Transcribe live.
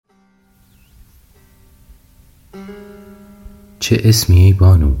چه اسمی ای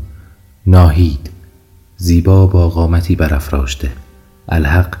بانو؟ ناهید، زیبا با قامتی برافراشته.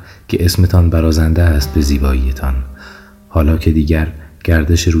 الحق که اسمتان برازنده است به زیباییتان. حالا که دیگر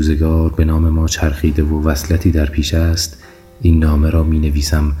گردش روزگار به نام ما چرخیده و وصلتی در پیش است، این نامه را می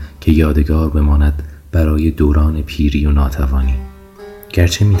نویسم که یادگار بماند برای دوران پیری و ناتوانی.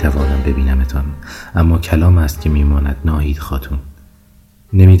 گرچه می توانم ببینمتان، اما کلام است که می ماند ناهید خاتون.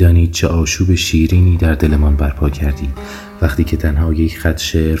 نمیدانید چه آشوب شیرینی در دلمان برپا کردید وقتی که تنها یک خط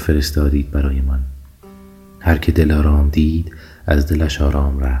شعر فرستادید برای من. هر که دل آرام دید از دلش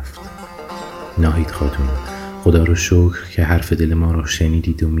آرام رفت. ناهید خاتون، خدا رو شکر که حرف دل ما را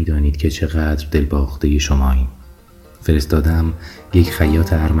شنیدید و میدانید که چقدر دلباخته شماییم. فرستادم یک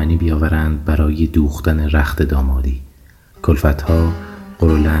خیاط ارمنی بیاورند برای دوختن رخت دامادی. کلفتها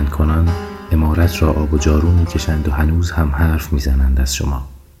قرولند کنان عمارت را آب و جارو میکشند و هنوز هم حرف میزنند از شما.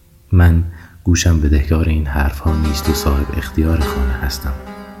 من گوشم بدهکار این حرف ها نیست و صاحب اختیار خانه هستم.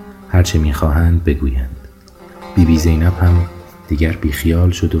 هرچه میخواهند بگویند. بی زینب هم دیگر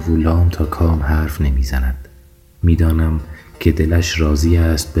بیخیال شد و لام تا کام حرف نمیزند. میدانم که دلش راضی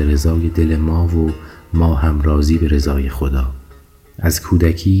است به رضای دل ما و ما هم راضی به رضای خدا. از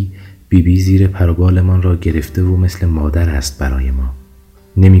کودکی بی زیر پروبالمان را گرفته و مثل مادر است برای ما.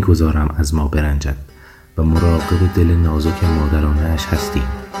 نمیگذارم از ما برنجد و مراقب دل نازک مادرانه‌اش هستیم.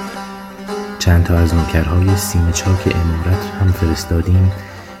 چند تا از نوکرهای سینه چاک عمارت هم فرستادیم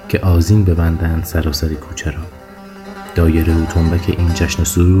که آذین ببندند سراسر کوچه را. دایره و تنبک این جشن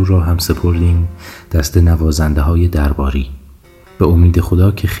سرور را هم سپردیم دست نوازنده های درباری، به امید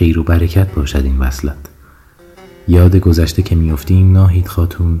خدا که خیر و برکت باشد این وصلت. یاد گذشته که میافتیم ناهید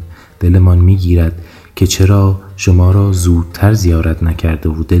خاتون، دلمان میگیرد که چرا شما را زودتر زیارت نکرده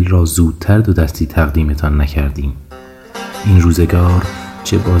و دل را زودتر دو دستی تقدیمتان نکردیم. این روزگار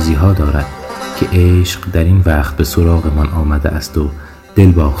چه بازی ها دارد که عشق در این وقت به سراغمان آمده است و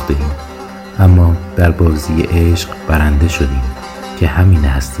دل باخته ایم. اما در بازی عشق برنده شدیم که همین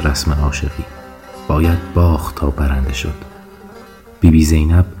است رسم عاشقی. باید باخت تا برنده شد. بی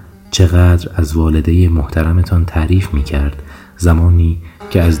زینب چقدر از والده محترمتان تعریف می کرد زمانی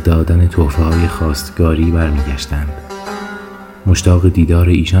که از دادن تحفه های خواستگاری برمیگشتند. مشتاق دیدار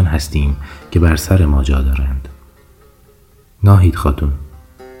ایشان هستیم که بر سر ما جا دارند. ناهید خاتون،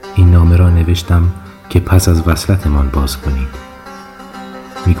 این نامه را نوشتم که پس از وصلتمان باز کنید.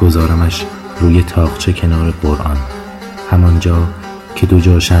 میگذارمش روی تاقچه کنار قرآن، همانجا که دو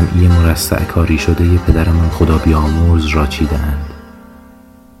جا شمعی مرصع کاری شده پدرمان خدا بیامرز را چیدند.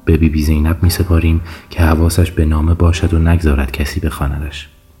 به بی زینب می سپاریم که حواسش به نامه باشد و نگذارد کسی بخواندش.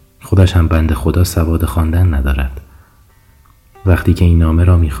 خودش هم بنده خدا سواد خواندن ندارد. وقتی که این نامه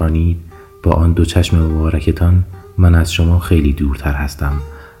را می خوانید با آن دو چشم مبارکتان، من از شما خیلی دورتر هستم،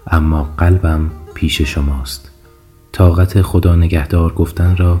 اما قلبم پیش شماست. طاقت خدا نگهدار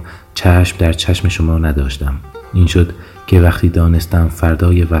گفتن را چشم در چشم شما نداشتم. این شد که وقتی دانستم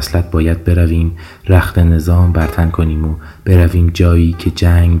فردای وصلت باید برویم رخت نظام برتن کنیم و برویم جایی که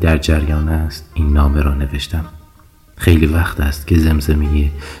جنگ در جریان است، این نامه را نوشتم. خیلی وقت است که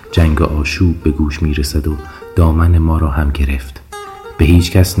زمزمه جنگ و آشوب به گوش می رسد و دامن ما را هم گرفت. به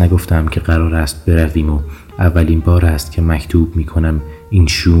هیچ کس نگفتم که قرار است برویم و اولین بار است که مکتوب می کنم این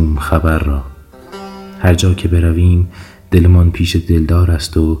شوم خبر را. هر جا که برویم دلمان پیش دلدار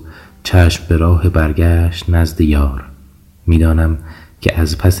است و چشم به راه برگشت نزد یار. میدانم که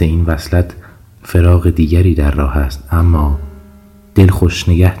از پس این وصلت فراق دیگری در راه است، اما دل خوش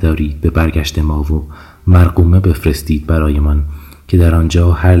نگه دارید به برگشت ما و مرقومه بفرستید برای من که در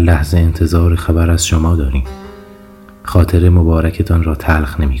آنجا هر لحظه انتظار خبر از شما داریم. خاطر مبارکتان را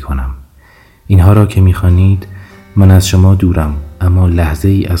تلخ نمی کنم. اینها را که می خوانید من از شما دورم، اما لحظه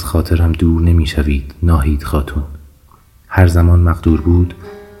ای از خاطرم دور نمی شوید ناهید خاتون. هر زمان مقدور بود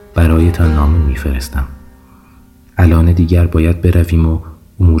برایتان نامه می فرستم. الان دیگر باید برویم و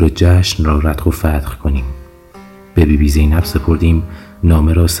امور جشن را رتق و فتق کنیم. به بی زینب سپردیم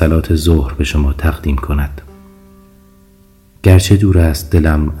نامه را صلات ظهر به شما تقدیم کند. گرچه دور است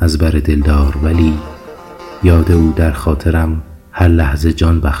دلم از بر دلدار، ولی یاد او در خاطرم هر لحظه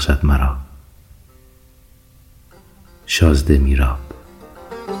جان بخشد مرا. شازده میرا.